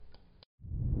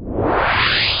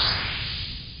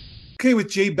Okay,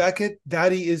 with Jay Beckett,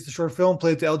 Daddy is the short film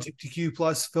played at the LGBTQ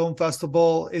plus film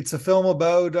festival. It's a film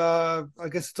about, I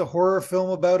guess it's a horror film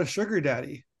about a sugar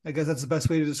daddy. I guess that's the best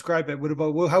way to describe it. What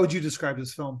about, how would you describe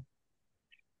this film?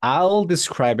 I'll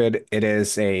describe it. It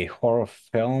is a horror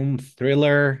film,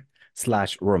 thriller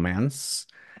slash romance.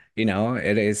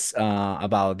 It is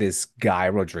about this guy,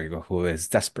 Rodrigo, who is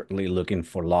desperately looking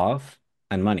for love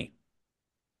and money.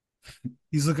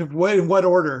 He's looking for what, in what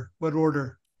order? What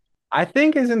order? I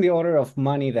think it's in the order of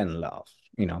money than love,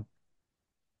 And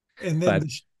then but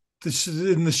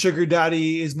and the sugar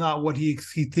daddy is not what he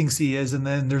thinks he is. And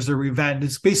then there's a revenge.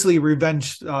 It's basically a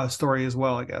revenge story as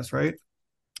well, I guess, right?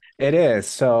 it is.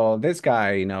 So this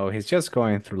guy, he's just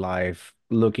going through life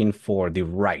looking for the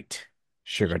right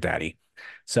sugar daddy.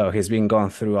 So he's been going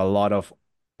through a lot of,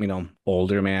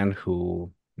 older men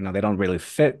who, they don't really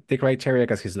fit the criteria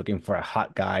because he's looking for a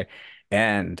hot guy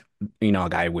and, a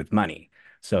guy with money.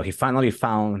 So he thought he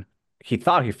found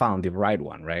the right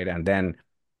one, right? And then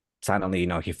suddenly,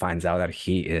 he finds out that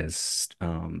he is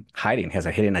hiding, has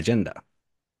a hidden agenda.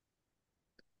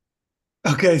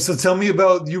 Okay, so tell me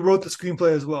about you wrote the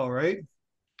screenplay as well, right?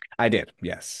 I did,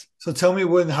 yes. So tell me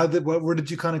where did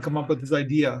you kind of come up with this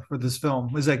idea for this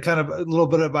film? Is that kind of a little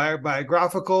bit of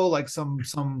biographical, like some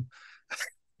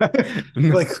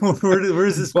like where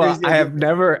is this Well, crazy idea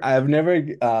from? I have never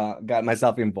got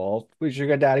myself involved with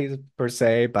sugar daddies per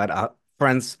se, but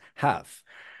friends have.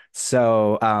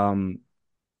 So,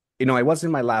 I was in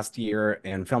my last year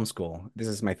in film school. This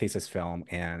is my thesis film,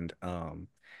 and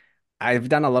I've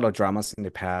done a lot of dramas in the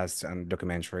past and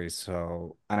documentaries.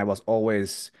 So, and I was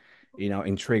always,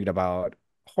 intrigued about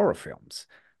horror films.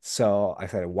 So I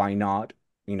said, why not,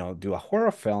 do a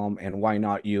horror film and why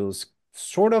not use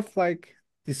sort of like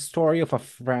the story of a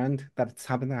friend that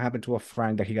happened to a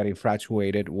friend that he got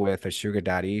infatuated with a sugar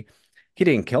daddy. He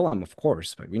didn't kill him, of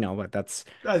course, but but that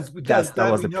That was we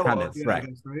the know of, premise, yeah, I right?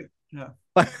 guess, right? Yeah.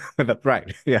 That's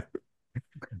right. Yeah.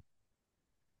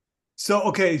 So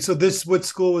okay, so this what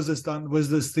school was this done? Was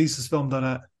this thesis film done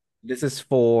at? This is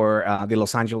for the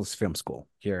Los Angeles Film School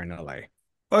here in LA.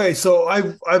 Okay, so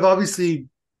I've obviously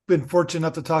been fortunate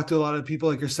enough to talk to a lot of people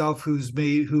like yourself who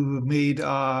have made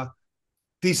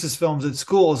thesis films at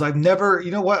schools. I've never,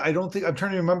 you know what? I don't think I'm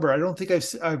trying to remember. I don't think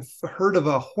I've heard of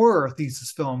a horror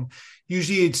thesis film.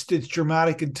 Usually it's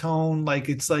dramatic in tone, like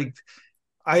it's like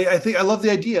I think I love the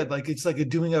idea. Like it's like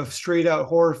doing a straight out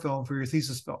horror film for your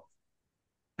thesis film.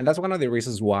 And that's one of the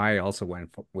reasons why I also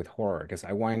went with horror because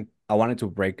I wanted to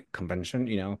break convention,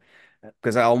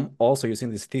 because I'm also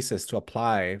using this thesis to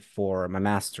apply for my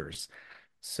master's.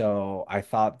 So I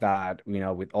thought that,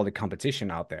 with all the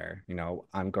competition out there,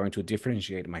 I'm going to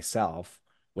differentiate myself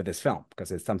with this film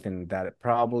because it's something that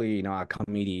probably, a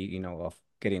committee, of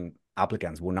getting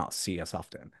applicants will not see as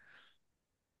often.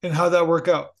 And how'd that work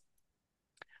out?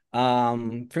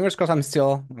 Fingers crossed. I'm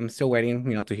still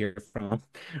waiting, to hear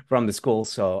from the school.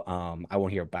 So I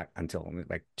won't hear back until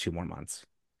like 2 more months.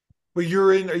 But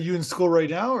are you in school right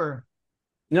now or?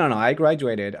 No, no, I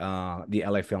graduated the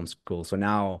LA Film School. So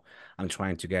now I'm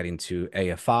trying to get into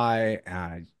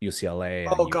AFI, UCLA,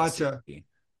 Oh, and gotcha. USC.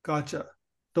 Gotcha.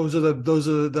 Those are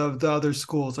the other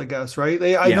schools, I guess, right?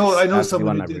 I Yes, know that's the someone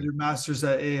one who I did really. their masters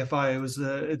at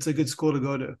AFI. It's a good school to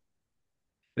go to.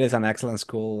 It is an excellent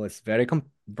school. It's very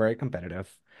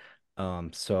competitive.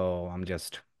 So I'm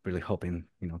just really hoping,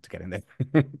 to get in there.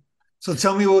 So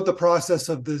tell me about the process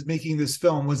of this making this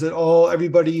film. Was it all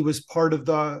everybody was part of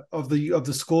the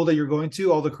school that you're going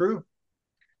to, all the crew?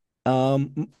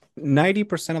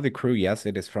 90% of the crew, yes,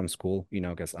 it is from school,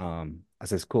 because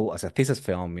as a thesis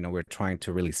film, we're trying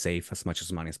to really save as much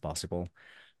as money as possible.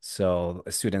 So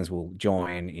students will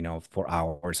join, for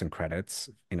hours and credits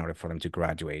in order for them to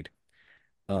graduate.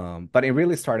 But it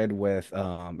really started with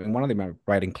in one of my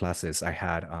writing classes, I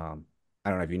had I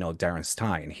don't know if you know Darren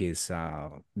Stein. He's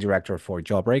director for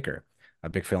Jawbreaker, a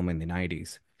big film in the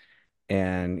 90s.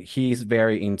 And he's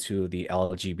very into the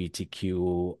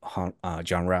LGBTQ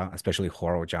genre, especially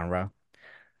horror genre.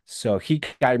 So he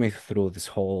guided me through this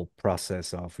whole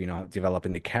process of,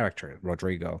 developing the character,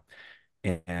 Rodrigo.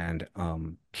 And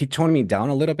he toned me down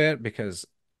a little bit because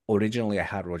originally I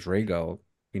had Rodrigo,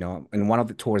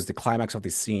 and towards the climax of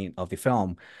the scene of the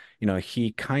film,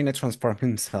 he kind of transformed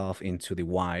himself into the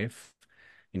wife.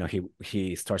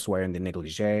 He starts wearing the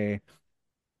negligee.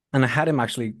 And I had him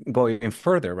actually go even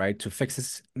further, right? To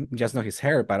fix just not his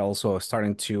hair, but also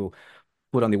starting to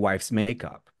put on the wife's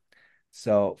makeup.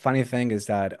 So funny thing is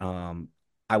that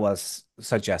I was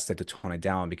suggested to tone it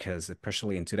down because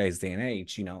especially in today's day and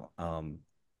age,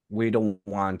 we don't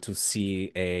want to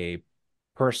see a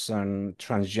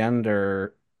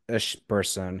transgender-ish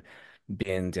person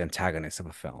being the antagonist of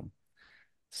a film.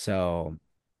 So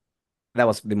that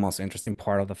was the most interesting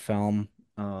part of the film,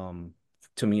 um,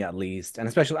 to me at least, and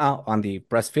especially on the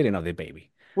breastfeeding of the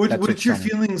baby. That took What's your some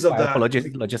feelings of quite that?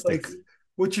 Like, logistics.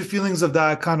 what's your feelings of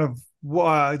that kind of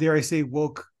dare I say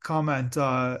woke comment?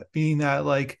 Being that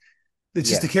like it's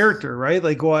just a Yes. character, right?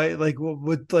 Like why? Like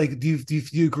what? Like do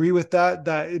you agree with that?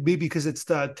 That maybe because it's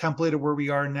the template of where we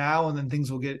are now, and then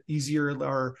things will get easier,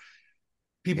 or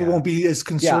people Yeah. won't be as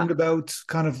Yeah. concerned about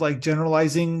kind of like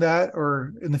generalizing that,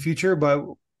 or in the future. But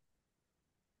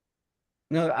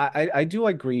No, I do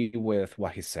agree with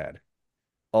what he said.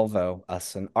 Although,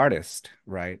 as an artist,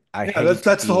 right, I yeah, hate to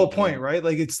that's the be whole point, in, right?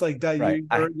 Like it's like that right. you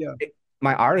or yeah,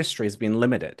 My artistry has been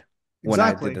limited when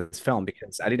I did exactly. this film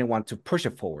because I didn't want to push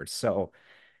it forward. So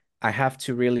I have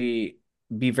to really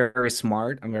be very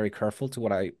smart and very careful to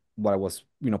what I was,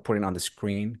 putting on the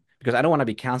screen because I don't want to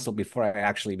be canceled before I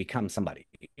actually become somebody,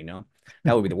 you know.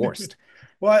 That would be the worst.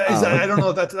 Well, is Um, I don't know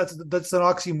if that's an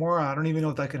oxymoron. I don't even know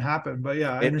if that can happen. But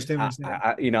yeah, I understand what you're saying.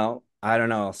 I don't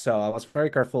know. So I was very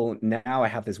careful. Now I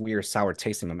have this weird sour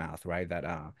taste in my mouth, right? That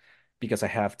because I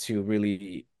have to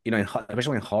really,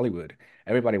 especially in Hollywood,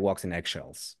 everybody walks in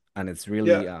eggshells, and it's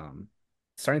Yeah, really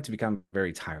starting to become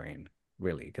very tiring,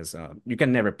 really, because you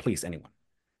can never please anyone.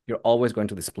 You're always going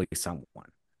to displease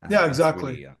someone, yeah, and it's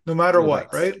exactly. really No matter really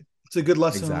what, bites. right? It's a good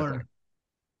lesson Exactly, learned.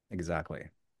 exactly.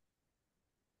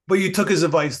 But you took his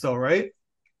advice though, right?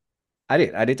 I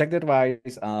did. I did take the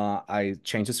advice. I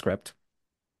changed the script,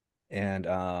 and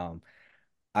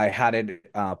I had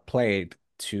it played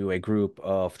to a group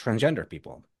of transgender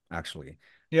people, actually.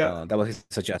 Yeah, That was his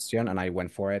suggestion, and I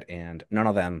went for it, and none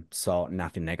of them saw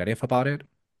nothing negative about it.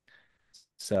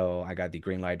 So I got the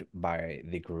green light by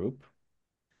the group,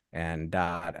 and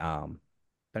that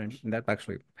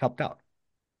actually helped out.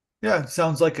 yeah.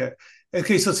 Sounds like it.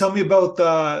 Okay, so tell me about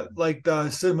the like the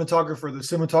cinematographer. The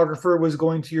cinematographer was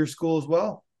going to your school as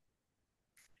well.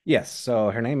 Yes,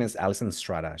 so her name is Alison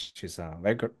Strada. She's a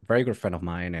very good friend of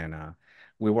mine, and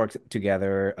we worked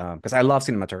together because I love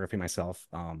cinematography myself.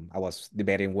 I was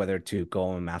debating whether to go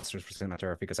on masters for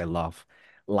cinematography because I love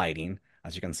lighting,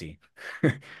 as you can see.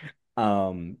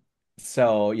 Um,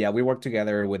 so yeah, we worked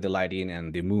together with the lighting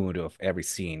and the mood of every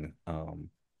scene.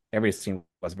 Every scene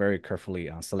was very carefully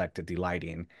selected, the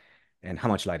lighting and how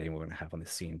much lighting we're going to have on the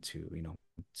scene to,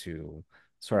 to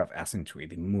sort of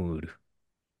accentuate the mood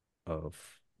of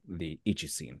the each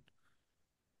scene.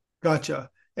 Gotcha.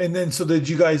 And then so did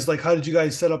you guys like how did you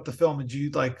guys set up the film? Did you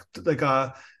like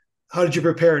how did you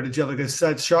prepare? Did you have like a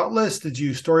set shot list? Did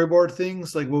you storyboard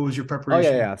things? Like what was your Oh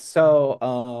yeah, preparation? yeah. So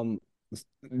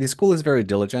the school is very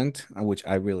diligent, which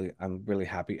I'm really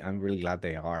happy. I'm really glad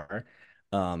they are,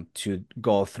 to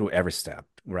go through every step,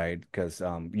 right? Because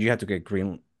you have to get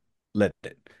green lit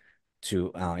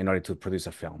to in order to produce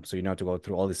a film. So you have to go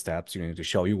through all the steps. You need to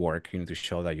show your work. You need to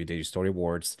show that you did your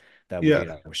storyboards, that we Yeah. did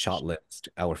our shot list,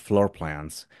 our floor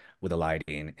plans with the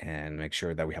lighting, and make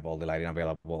sure that we have all the lighting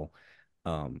available.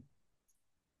 Um,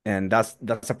 and that's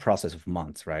a process of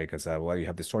months, right? Because well, you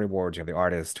have the storyboards, you have the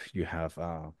artist, you have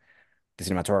the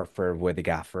cinematographer with the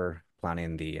gaffer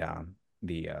planning the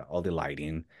all the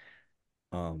lighting.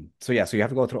 So yeah, so you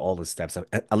have to go through all the steps,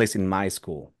 at least in my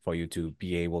school, for you to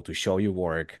be able to show your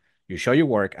work. You show your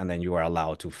work, and then you are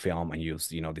allowed to film and use,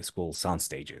 the school sound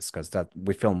stages, because that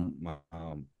we film,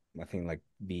 I think like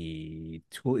the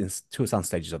two sound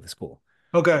stages of the school.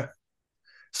 Okay.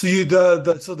 So you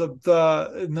the so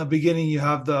the in the beginning you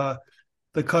have the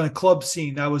kind of club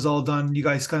scene that was all done. You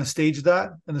guys kind of staged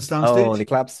that in the Oh, soundstage. the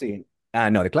club scene.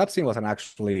 No, the club scene was an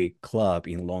actually club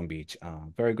in Long Beach.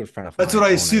 Very good friend of That's what mine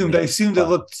I owned a assumed. I little assumed it club.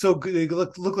 looked so good. It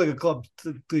looked like a club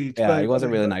to each, Yeah, it was a okay.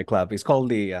 really But nice club. It's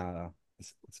called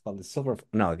it's called the Silver,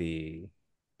 no, the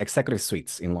Executive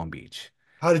Suites in Long Beach.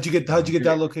 how'd you get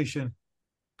that Really? location?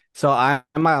 So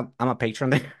I'm a patron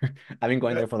there. I've been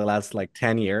going Okay. there for the last like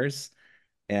 10 years.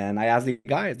 And I asked the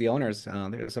guys, the owners,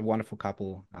 there's a wonderful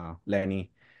couple,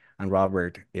 Lenny and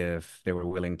Robert, if they were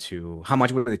willing to, how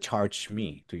much would they charge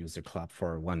me to use their club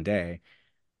for one day?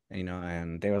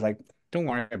 And they were like, don't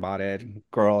worry about it,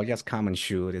 girl, just come and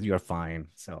shoot. You're fine.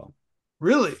 So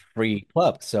Really? free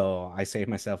club. So I saved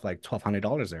myself like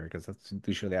 $1,200 there because that's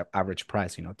usually the average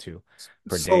price, to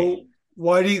per day. So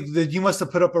why do you must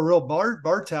have put up a real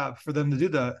bar tab for them to do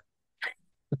that?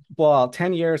 Well,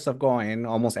 10 years of going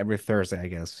almost every Thursday, I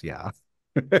guess. Yeah.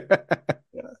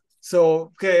 Yeah.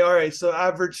 So okay, all right. So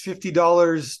average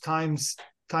 $50 times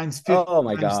 50 Oh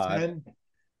my times God. 10.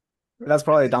 That's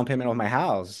probably a down payment of my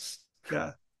house.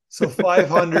 Yeah. So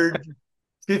 500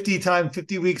 50 times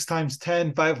 50 weeks times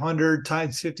 10, 500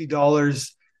 times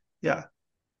 $50. Yeah.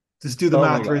 Just do the Oh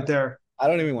my math right God. there. I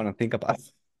don't even want to think about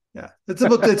it. Yeah,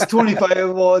 it's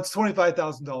 25. Well, it's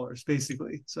 $25,000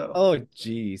 basically. So Oh,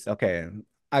 geez. Okay.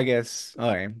 I guess. All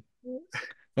right.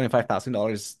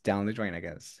 $25,000 down the drain, I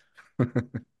guess.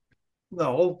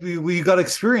 no, we got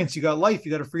experience, you got life,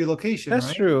 you got a free location, That's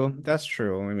right? true. That's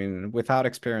true. I mean, without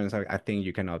experience, I think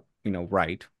you cannot,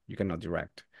 write. You cannot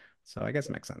direct. So I guess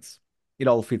it makes sense. It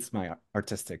all fits my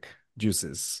artistic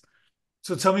juices.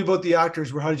 So tell me about the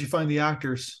actors. Where How did you find the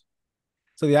actors?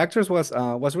 So the actors was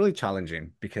really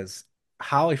challenging because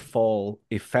how it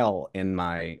fell in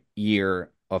my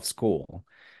year of school.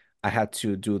 I had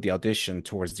to do the audition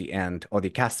towards the end or the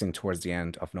casting towards the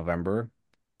end of November,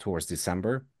 towards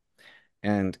December.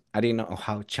 And I didn't know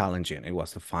how challenging it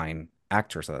was to find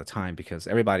actors at the time because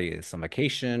everybody is on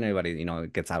vacation, everybody,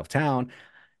 gets out of town.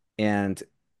 And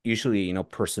usually,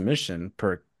 per submission,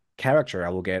 per character, I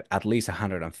will get at least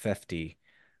 150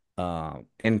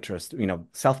 interest,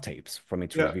 self-tapes for me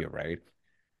to Yeah. review, right?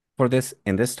 For this,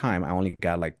 in this time, I only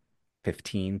got like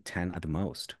 15, 10 at the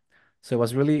most. So it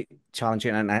was really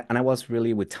challenging. And I was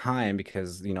really with time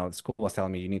because, the school was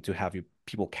telling me you need to have your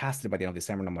people casted by the end of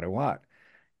December, no matter what,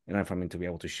 for me to be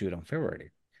able to shoot on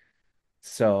February.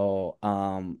 So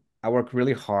I worked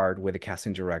really hard with the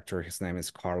casting director. His name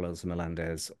is Carlos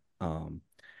Melendez, um,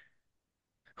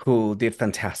 who did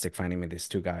fantastic finding me these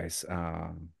two guys,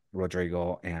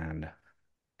 Rodrigo and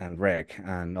Rick,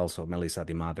 and also Melissa,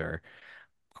 the mother.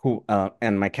 Who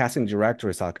and my casting director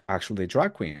is actually a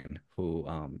drag queen who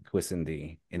is in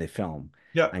the film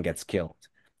Yeah. and gets killed.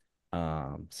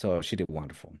 So she did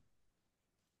wonderful.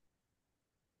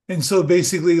 And so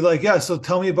basically, like, yeah, so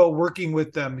tell me about working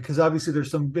with them because obviously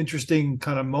there's some interesting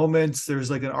kind of moments.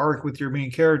 There's like an arc with your main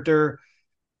character.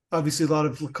 Obviously, a lot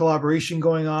of collaboration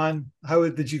going on. How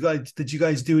did you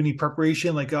guys do any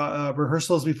preparation, like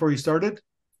rehearsals before you started?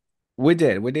 We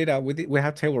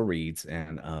had table reads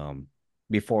and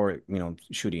before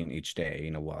shooting each day,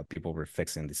 while people were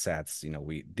fixing the sets,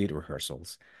 we did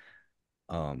rehearsals.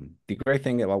 The great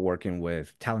thing about working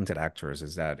with talented actors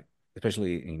is that,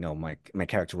 especially, my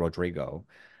character Rodrigo,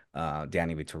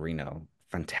 Danny Vitorino,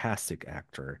 fantastic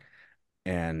actor,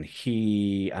 and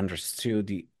he understood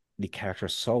the character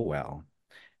so well.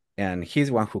 And he's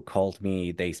the one who called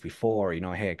me days before,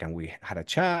 hey, can we had a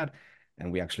chat?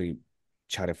 And we actually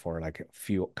chatted for like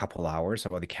a couple hours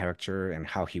about the character and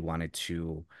how he wanted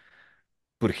to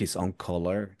put his own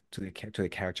color to the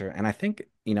character. And I think,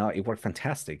 it worked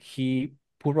fantastic. He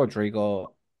put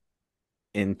Rodrigo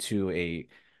into a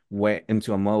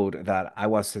mode that I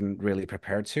wasn't really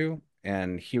prepared to.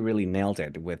 And he really nailed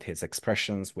it with his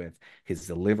expressions, with his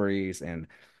deliveries, and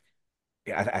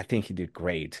I think he did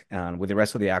great. And with the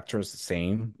rest of the actors, the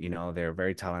same. They're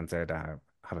very talented. I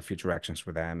have a few directions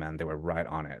for them, and they were right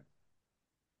on it.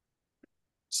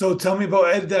 So tell me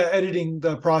about the editing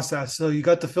the process. So you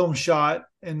got the film shot,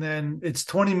 and then it's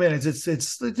 20 minutes.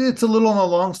 It's a little on the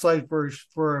long side for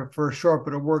a short,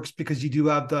 but it works because you do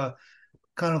have the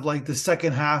kind of like the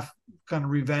second half kind of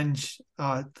revenge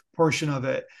portion of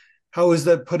it. How is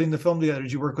that putting the film together?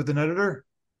 Did you work with an editor?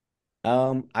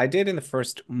 I did in the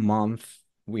first month.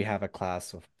 We have a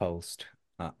class of post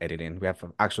editing. We have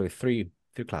actually three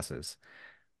classes.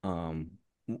 Um,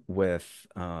 with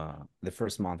The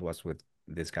first month was with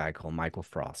this guy called Michael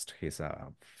Frost. He's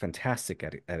a fantastic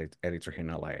editor here in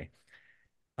LA.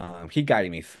 He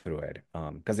guided me through it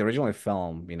because the original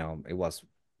film, it was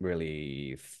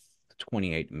really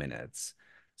 28 minutes.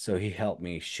 So he helped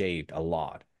me shape a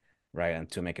lot, right? And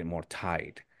to make it more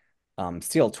tight.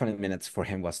 Still 20 minutes for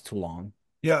him was too long.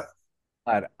 Yeah.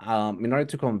 But in order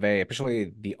to convey,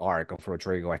 especially the arc of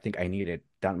Rodrigo, I think I needed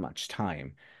that much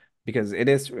time because it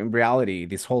is in reality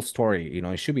this whole story.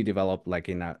 It should be developed like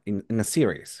in a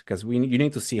series because you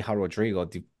need to see how Rodrigo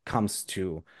comes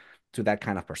to that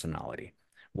kind of personality,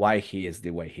 why he is the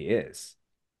way he is,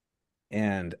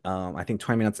 and I think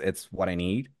 20 minutes it's what I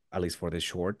need at least for this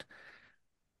short,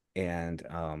 and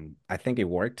I think it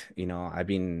worked. We've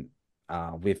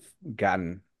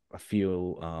gotten a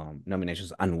few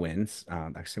nominations and wins.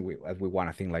 Actually, we won,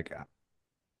 I think, like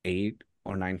 8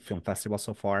 or 9 film festivals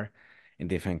so far in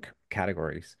different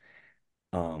categories.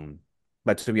 Um,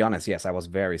 but to be honest, yes, I was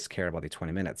very scared about the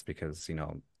 20 minutes because,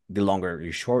 the longer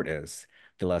your short is,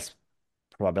 the less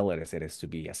probabilities it is to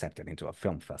be accepted into a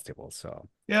film festival. So,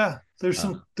 Yeah,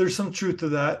 uh, there's some truth to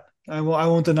that. I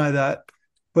won't deny that,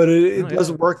 but it no, does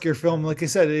yeah, work. Your film, like I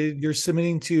said, you're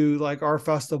submitting to like our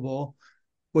festival,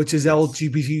 which is yes.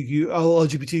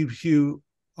 LGBTQ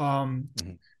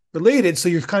Mhm. related. So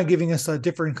you're kind of giving us a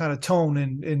different kind of tone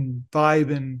and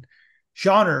vibe and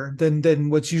genre than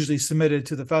what's usually submitted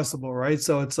to the festival, right?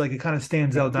 So it's like it kind of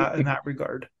stands out that in that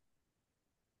regard.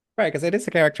 Right, because it is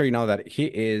a character, that he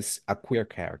is a queer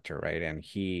character, right? And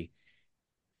he's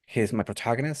my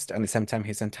protagonist, and at the same time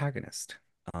he's antagonist.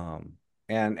 Um,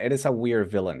 and it is a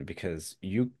weird villain because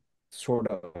you sort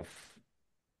of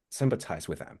sympathize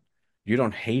with him. You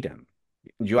don't hate him.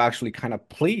 You actually kind of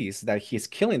please that he's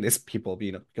killing these people,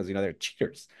 because they're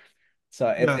cheaters. So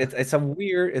Yeah. it's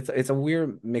a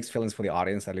weird mixed feelings for the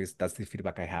audience. At least that's the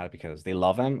feedback I had because they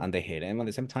love him and they hate him at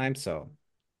the same time. So,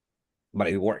 but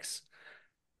it works.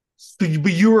 But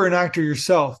you were an actor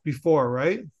yourself before,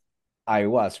 right? I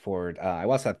was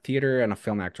a theater and a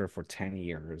film actor for 10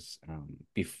 years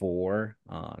before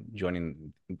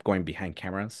going behind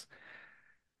cameras.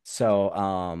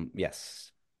 So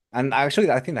yes. And actually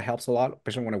I think that helps a lot,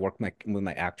 especially when I work with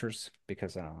my actors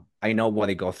because I know what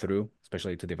they go through,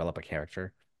 especially to develop a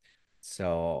character.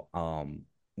 So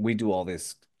we do all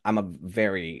this. I'm a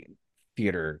very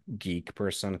theater geek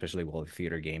person, especially with all the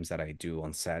theater games that I do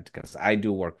on set because I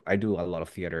do a lot of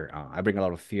theater. I bring a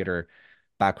lot of theater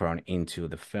background into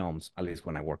the films, at least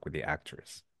when I work with the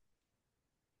actors.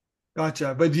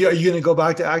 Gotcha. But are you going to go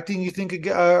back to acting, you think,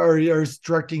 again, or is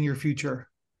directing your future?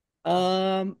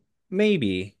 Um,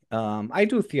 Maybe. I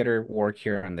do theater work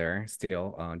here and there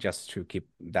still, just to keep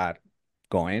that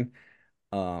going.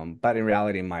 But in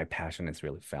reality, my passion is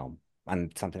really film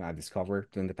and something I discovered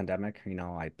during the pandemic.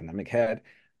 Pandemic hit.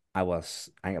 I was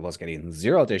getting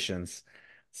zero auditions.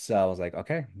 So I was like,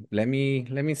 okay, let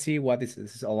me see what this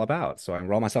is all about. So I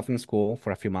enrolled myself in school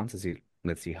for a few months to see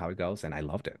let's see how it goes. And I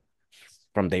loved it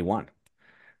from day one.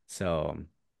 So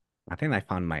I think I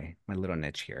found my little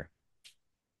niche here.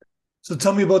 So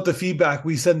tell me about the feedback.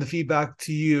 We send the feedback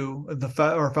to you at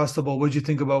the or festival. What did you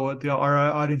think about what our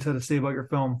audience had to say about your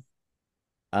film?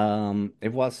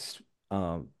 It was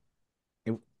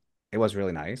it, it was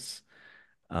really nice.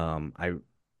 Um, I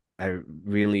I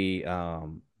really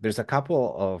there's a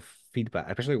couple of feedback,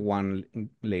 especially one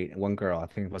girl, I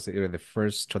think it was either the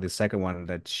first or the second one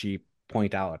that she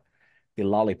point out the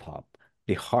lollipop,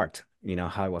 the heart,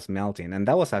 how it was melting. And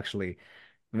that was actually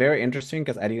very interesting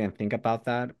because I didn't think about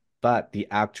that. But the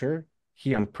actor,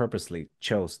 he on purposely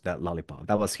chose that lollipop.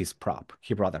 That was his prop.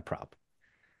 He brought that prop.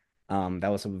 That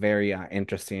was a very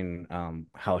interesting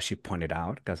how she pointed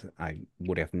out because I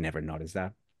would have never noticed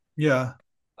that. Yeah.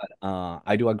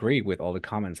 I do agree with all the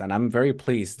comments, and I'm very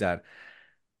pleased that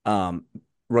um,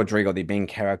 Rodrigo, the main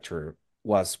character,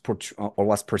 was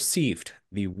perceived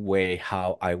the way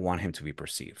how I want him to be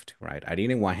perceived, right? I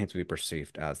didn't want him to be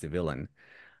perceived as the villain.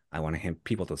 I wanted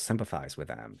people to sympathize with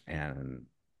him, and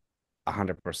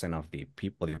 100% of the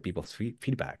people's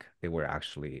feedback, they were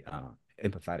actually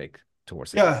empathetic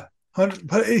towards him. Yeah.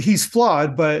 But he's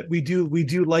flawed, but we do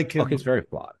like Oh, him. he's very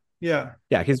flawed. Yeah.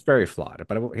 Yeah, he's very flawed,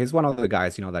 but he's one of the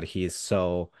guys, that he's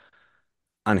so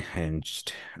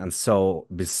unhinged and so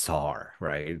bizarre,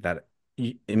 right? That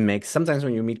it makes sometimes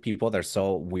when you meet people, they're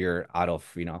so weird out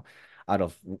of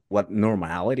what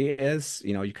normality is,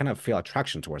 you kind of feel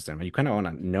attraction towards them and you kind of want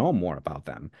to know more about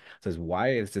them. So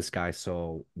why is this guy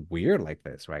so weird like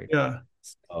this, right? Yeah.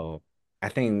 So I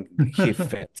think he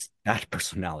fits that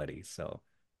personality. So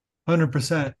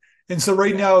 100%. And so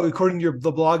right yeah. now, according to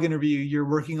the blog interview, you're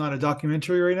working on a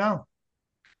documentary right now.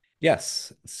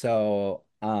 Yes. So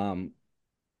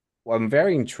well, I'm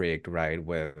very intrigued, right,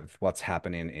 with what's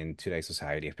happening in today's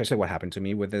society, especially what happened to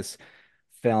me with this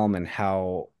film and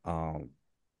how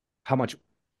much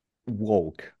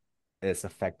woke is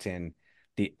affecting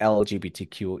the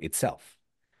LGBTQ itself.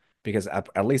 Because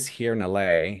at least here in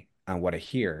LA, and what I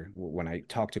hear when I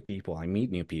talk to people, I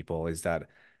meet new people, is that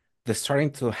there's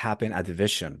starting to happen a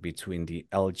division between the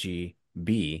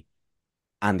LGB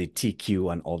and the TQ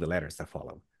and all the letters that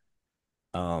follow.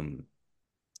 Um,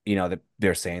 that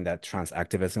they're saying that trans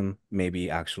activism may be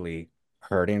actually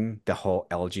hurting the whole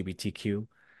LGBTQ.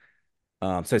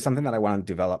 So it's something that I want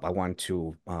to develop. I want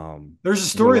to There's a do a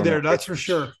story little there, more that's for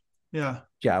sure. research. Yeah.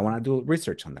 Yeah, I want to do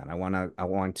research on that. I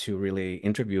want to really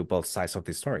interview both sides of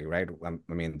the story, right?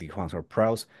 I mean, the cons or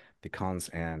pros, the cons,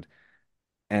 and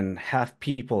have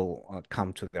people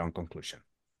come to their own conclusion.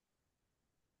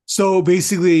 So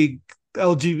basically,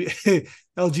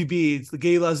 LGB, it's the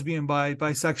gay, lesbian,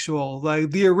 bisexual,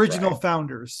 like the original Right.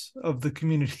 founders of the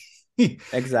community.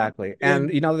 Exactly. And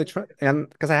And and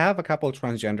because I have a couple of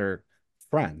transgender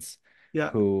friends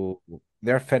yeah, who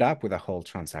they're fed up with the whole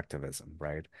trans activism,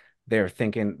 right? They're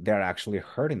thinking they're actually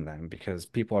hurting them because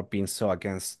people are being so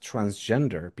against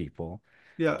transgender people.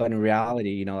 yeah, But in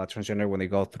reality, a transgender, when they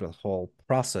go through the whole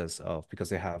process of because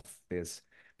they have this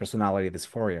personality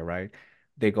dysphoria, right?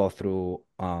 They go through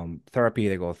therapy,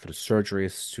 they go through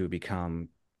surgeries to become,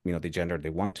 the gender they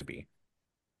want to be.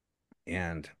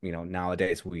 And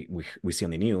nowadays we see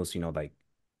on the news, like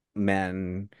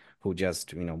men who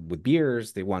just, with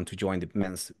beers, they want to join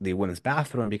the women's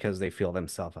bathroom because they feel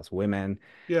themselves as women.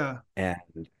 Yeah. And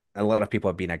a lot of people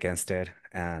have been against it.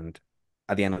 And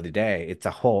at the end of the day, it's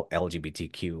a whole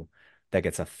LGBTQ that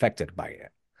gets affected by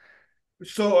it.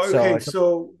 So So okay, it's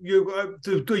so you want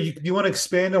to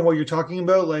expand on what you're talking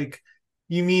about? Like,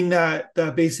 you mean that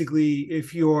basically,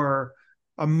 if you're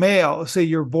a male, say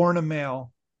you're born a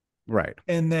male, right.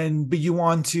 and then but you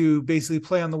want to basically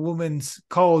play on the women's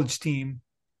college team,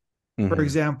 for Hmm.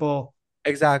 example,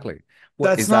 Exactly.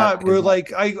 What that's is that? not Is real. that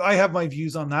Like, I have my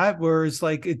views on that, where it's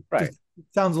like it right?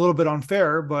 sounds a little bit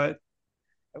unfair, but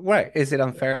Right. Is it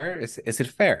unfair? Is it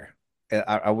fair?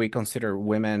 Are we consider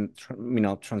women,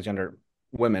 transgender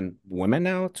women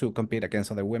now to compete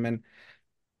against other women?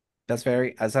 That's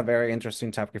a very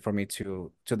interesting topic for me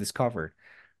to discover.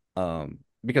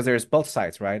 Because there's both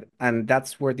sides, right? And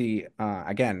that's where the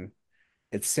again,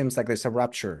 it seems like there's a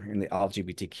rupture in the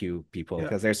LGBTQ people yeah,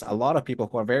 because there's a lot of people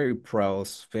who are very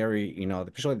pros, very,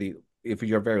 especially if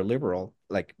you're very liberal,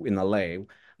 like in LA,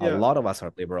 a yeah, lot of us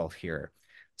are liberal here.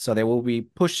 So they will be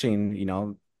pushing,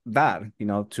 that,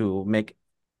 to make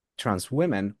trans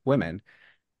women women.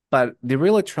 But the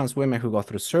really trans women who go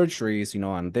through surgeries,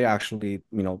 and they actually,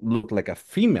 look like a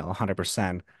female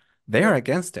 100%, they are yeah.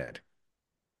 against it,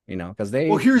 because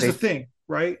Well, they here's the they thing,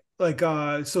 right? Like,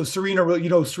 so Serena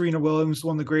Williams,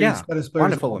 one of the yeah, greatest tennis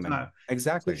players of wonderful all women. time.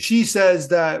 So Exactly. she says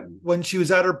that when she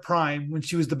was at her prime, when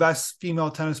she was the best female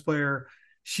tennis player,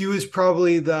 she was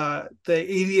probably the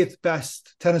 80th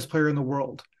best tennis player in the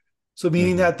world. So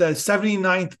meaning Hmm. that the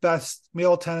 79th best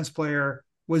male tennis player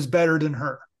was better than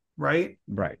her, right?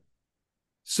 Right.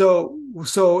 So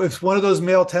if one of those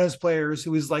male tennis players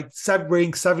who was like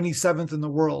ranked 77th in the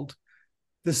world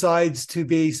decides to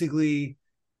basically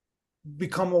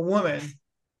become a woman,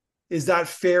 is that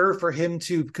fair for him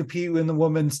to compete in the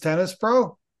women's tennis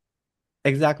pro?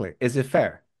 Exactly. Is it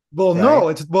fair? Well, no, Right?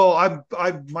 it's well,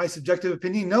 I my subjective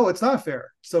opinion, no, it's not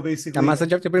fair. So And my basically,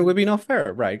 subjective opinion would be not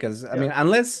fair, right? Because I yeah, mean,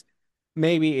 unless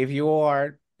maybe if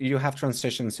you have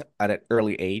transitions at an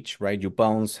early age, right? Your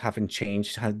bones haven't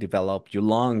changed, have developed, your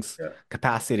lungs yeah,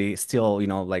 capacity is still,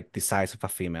 like the size of a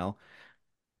female.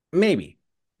 Maybe,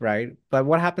 right? But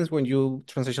what happens when you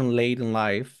transition late in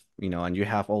life, and you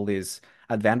have all these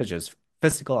advantages,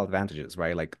 physical advantages,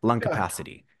 right? Like lung yeah.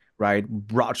 capacity, right?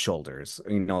 Broad shoulders,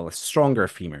 stronger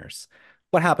femurs.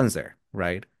 What happens there,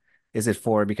 right? Is it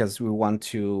for because we want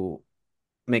to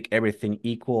make everything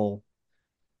equal?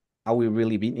 Are we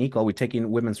really being equal? Are we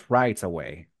taking women's rights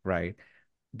away, right?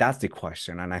 That's the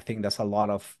question. And I think that's a lot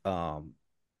of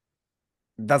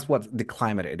that's what the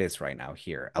climate it is right now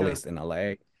here, at Yeah. least in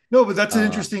LA, No, but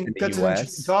in the that's an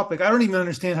interesting US. topic. I don't even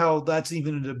understand how that's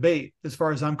even a debate as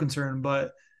far as I'm concerned,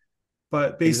 but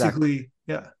Exactly. basically,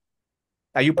 yeah.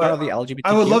 Are you part But of the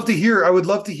love LGBTQ? to hear I would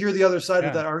love to hear the other side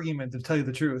of Yeah. that argument, to tell you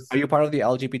the truth. Are you part of the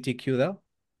LGBTQ though?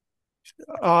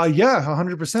 Yeah,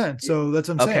 100%. Yeah. So that's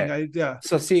what I'm saying. Okay. I yeah.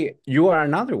 So see, you are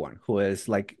another one who is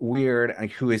like weird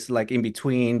and who is like in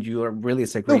between. You are really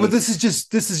No, but disagree. this is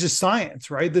just science,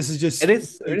 right? This is It just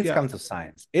is it like, is yeah. comes to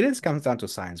science. It is comes down to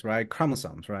science, right?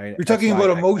 Chromosomes, right? You're X, talking Y, about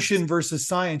X. emotion versus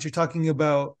science. You're talking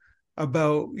about you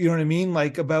know what I mean?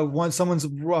 Like, about one someone's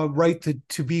right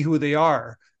to be who they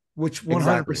are, which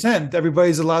Exactly. 100%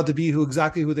 everybody's allowed to be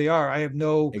exactly who they are. I have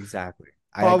no Exactly.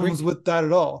 I problems agree. with that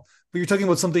at all. But you're talking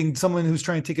about someone who's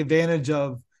trying to take advantage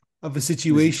of a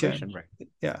The situation. situation, right?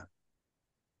 Yeah.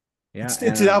 Yeah,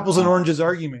 It's an and apples and oranges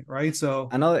argument, right?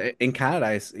 So another in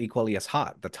Canada is equally as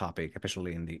hot, the topic,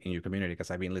 especially in your community,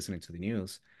 because I've been listening to the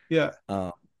news. yeah,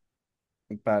 Uh,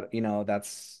 but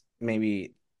that's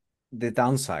maybe the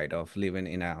downside of living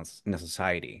in a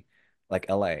society like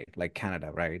LA, like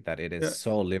Canada, right? That it is yeah,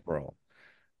 so liberal.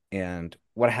 And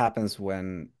what happens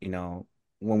when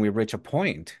we reach a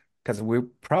point, because we're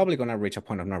probably going to reach a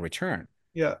point of no return.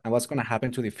 yeah. And what's going to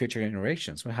happen to the future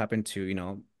generations?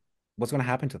 What's going to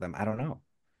happen to them? I don't know.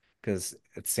 Because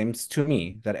it seems to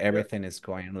me that Yeah. everything is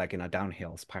going like in a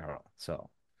downhill spiral. So,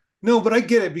 No, but I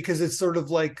get it, because it's sort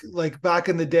of like back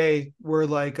in the day where,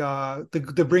 like,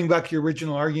 to bring back your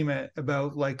original argument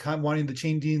about like wanting to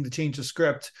change the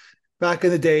script. Back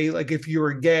in the day, like, if you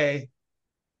were gay,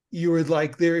 you were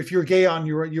like there. If you're gay on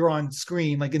you're on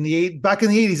screen, like in the back in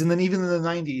the 80s, and then even in the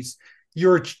 90s,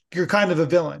 you're kind of a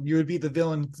villain. You would be the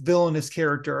villainous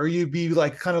character, or you'd be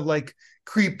like kind of like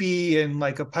creepy and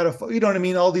like a pedophile. You know what I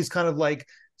mean? All these kind of like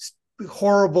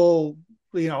horrible,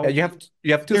 you yeah, know,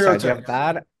 you have two sides. You have stereotypes.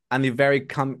 that and the very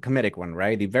comedic one,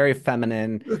 right? The very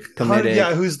feminine,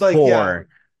 Yeah, comedic who's like, yeah, whore,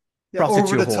 yeah,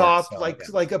 over prostitute the whore. top, So, yeah.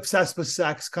 like obsessed with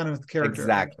sex kind of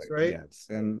character, I guess, Exactly. right? Yes.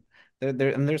 And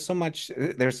there's so much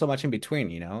in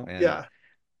between, and Yeah.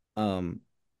 Um,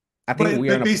 I think But we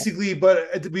are in but a point. basically,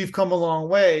 we've come a long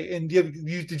way. And did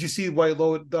you see White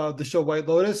Lotus, the show White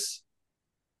Lotus?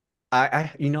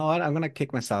 You know what? I'm gonna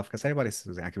kick myself because everybody's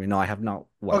asking me. No, I have not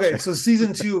watched Okay, it. so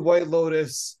season two of White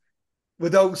Lotus,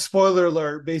 without spoiler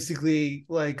alert, basically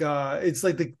like it's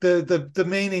like the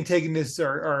main antagonists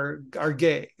are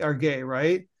gay,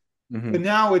 right? But Hmm.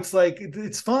 now it's like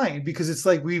it's fine because it's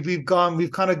like we've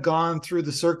kind of gone through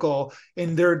the circle,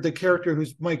 and they're the character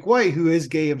who's Mike White, who is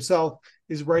gay himself,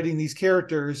 is writing these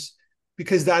characters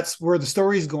because that's where the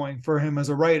story's going for him as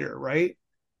a writer, right?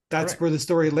 That's Correct. where the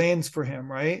story lands for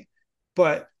him, right?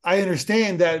 But I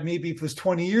understand that maybe if it was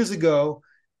 20 years ago,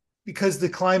 because the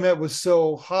climate was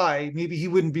so high, maybe he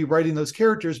wouldn't be writing those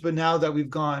characters. But now that we've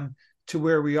gone to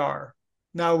where we are,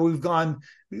 now we've gone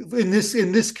in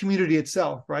this community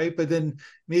itself, right? But then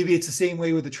maybe it's the same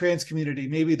way with the trans community.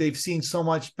 Maybe they've seen so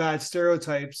much bad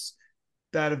stereotypes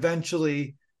that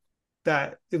eventually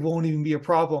that it won't even be a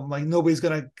problem. Like nobody's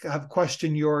gonna have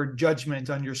question your judgment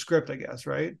on your script, I guess,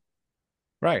 right?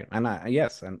 Right. And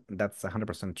yes, and that's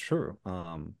 100% true.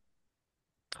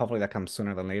 Hopefully that comes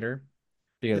sooner than later.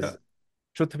 Yeah, Because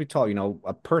truth to be told,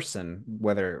 a person,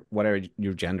 whatever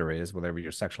your gender is, whatever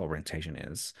your sexual orientation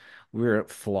is, we're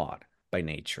flawed by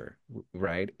nature,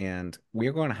 right? And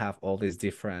we're going to have all these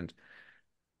different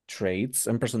traits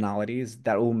and personalities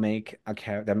that will make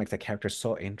that makes a character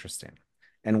so interesting.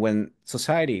 And when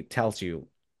society tells you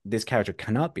this character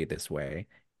cannot be this way,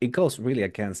 it goes really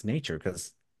against nature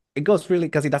because it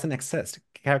doesn't exist.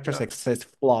 Characters yeah, exist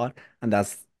flawed, and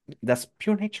that's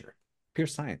pure nature, pure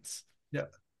science. yeah.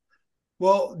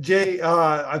 Well, Jay,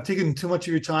 I've taken too much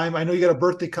of your time. I know you got a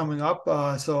birthday coming up.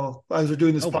 So as we're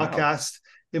doing this Oh wow. podcast,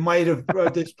 it might have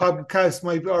this podcast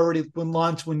might already been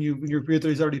launched when your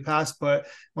birthday's already passed. But I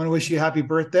want to wish you a happy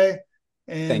birthday,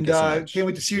 Thank and you so can't much.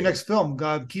 wait to see your Appreciate it. next film.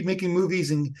 God, keep making movies,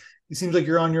 and it seems like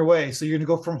you're on your way. So you're going to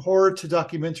go from horror to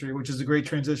documentary, which is a great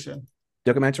transition.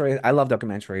 Documentary, I love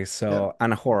documentaries, Yeah.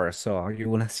 and horror, so you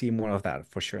will see more of that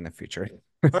for sure in the future.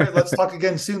 All right. Let's talk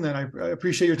again soon. Then I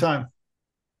appreciate your time.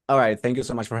 All right, thank you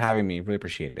so much for having me. Really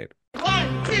appreciate it.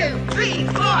 1, 2, 3,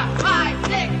 4, 5,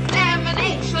 6.